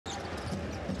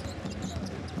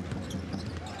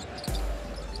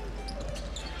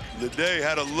Lede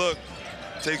had a look,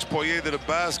 takes Poirier to the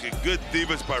basket. Good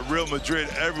defense by Real Madrid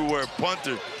everywhere.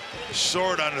 Punter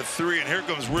short on the three, and here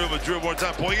comes Real Madrid one more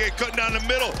time. Poirier cutting down the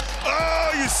middle.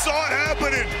 Oh, you saw it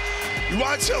happening. You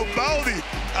watch Albaldi.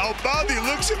 Albaldi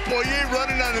looks at Poirier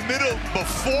running down the middle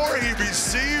before he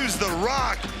receives the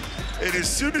rock. And as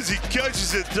soon as he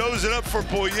catches it, throws it up for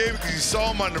Poirier because he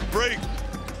saw him on the break.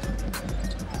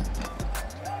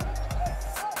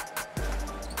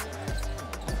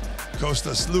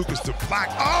 Kostas Lucas to Black.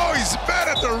 Oh, he's met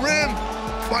at the rim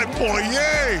by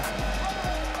Poirier.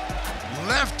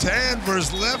 Left hand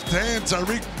versus left hand.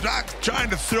 Tariq Black trying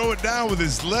to throw it down with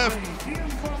his left.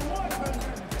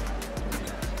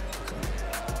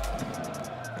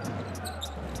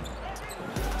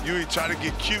 Yui trying to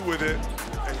get cute with it.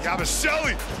 And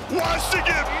Yabusele wants to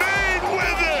get mean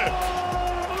with it.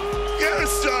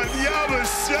 Yes, son,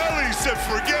 Yabusele said,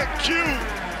 forget cute.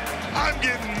 I'm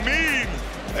getting mean.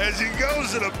 As he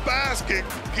goes to the basket,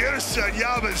 Gerson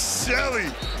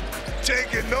Yabusele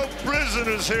taking no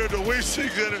prisoners here to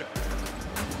Washington.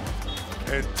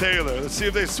 And Taylor, let's see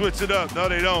if they switch it up. No,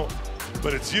 they don't.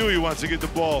 But it's Yui who wants to get the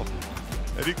ball.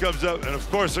 And he comes up, and of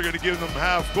course they're going to give him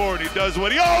half court. He does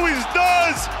what he always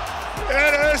does.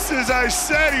 And as I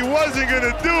said, he wasn't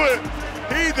going to do it.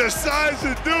 He decides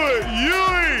to do it.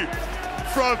 Yui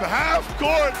from half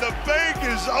court. The bank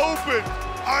is open.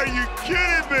 Are you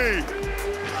kidding me?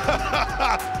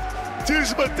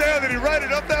 Juice Mateo, did he write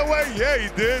it up that way? Yeah, he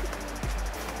did.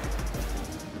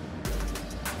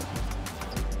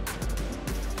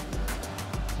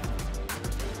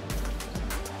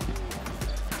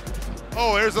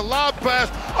 Oh, there's a lob pass.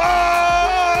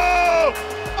 Oh!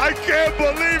 I can't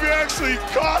believe he actually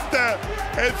caught that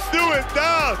and threw it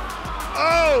down.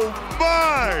 Oh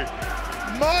my!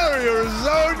 Mario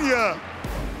Zonia